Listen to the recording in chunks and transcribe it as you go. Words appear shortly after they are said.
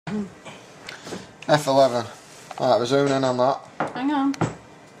F11. Right, we're zooming in on that. Hang on.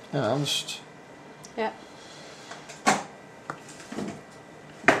 Yeah, I'm just... Yeah.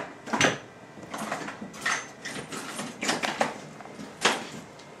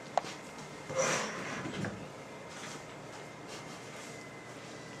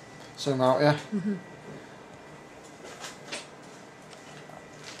 Zoom out, yeah? Mm-hmm.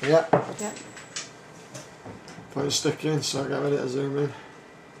 Yeah. Yeah. Put your stick in so I get ready to zoom in.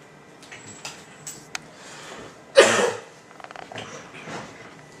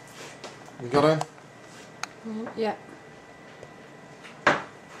 You got him? Yeah.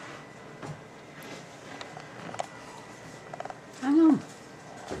 Hang on.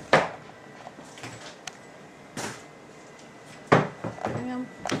 Hang on.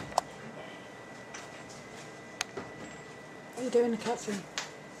 What are you doing, Catherine?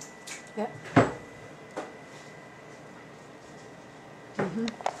 Yeah. Mm-hmm.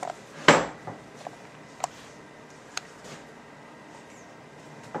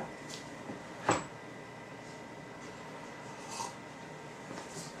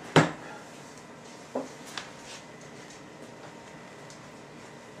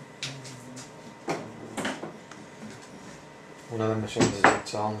 One of them machines is a big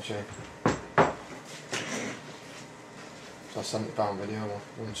tall machine. It's a £70 video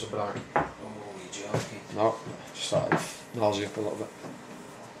one sub out. Oh, you're joking. No, just started nausea up a little bit.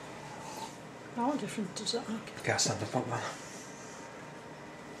 What difference does that make? Can't stand up man.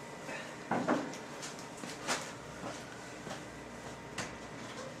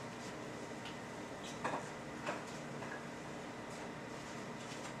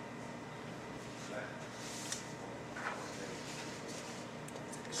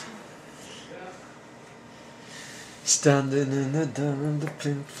 Standing in the door of the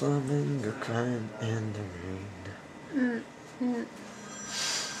pink flamingo, crying in the rain.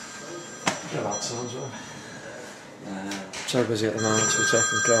 Yeah, that sounds right. So busy at the moment, so we're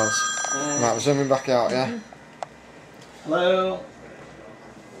taking calls. Right, we're zooming back out, yeah? Hello?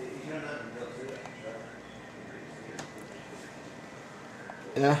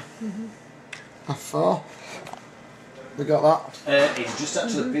 Yeah? F4. We got that? He's just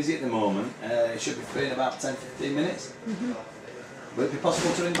actually busy at the moment. It should be free in about 10-15 minutes. Will it be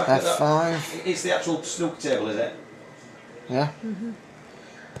possible to ring back at that? F5. It's the actual snooker table, is it? Yeah?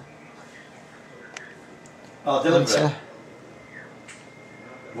 Oh, delivery. Enter.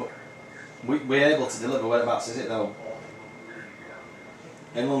 We're able to deliver. Whereabouts is it though?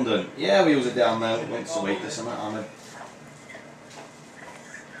 In London. Yeah, we use it down there once a week or something.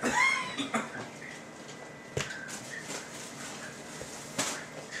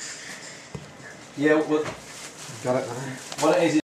 Yeah, well, Got it now. what it is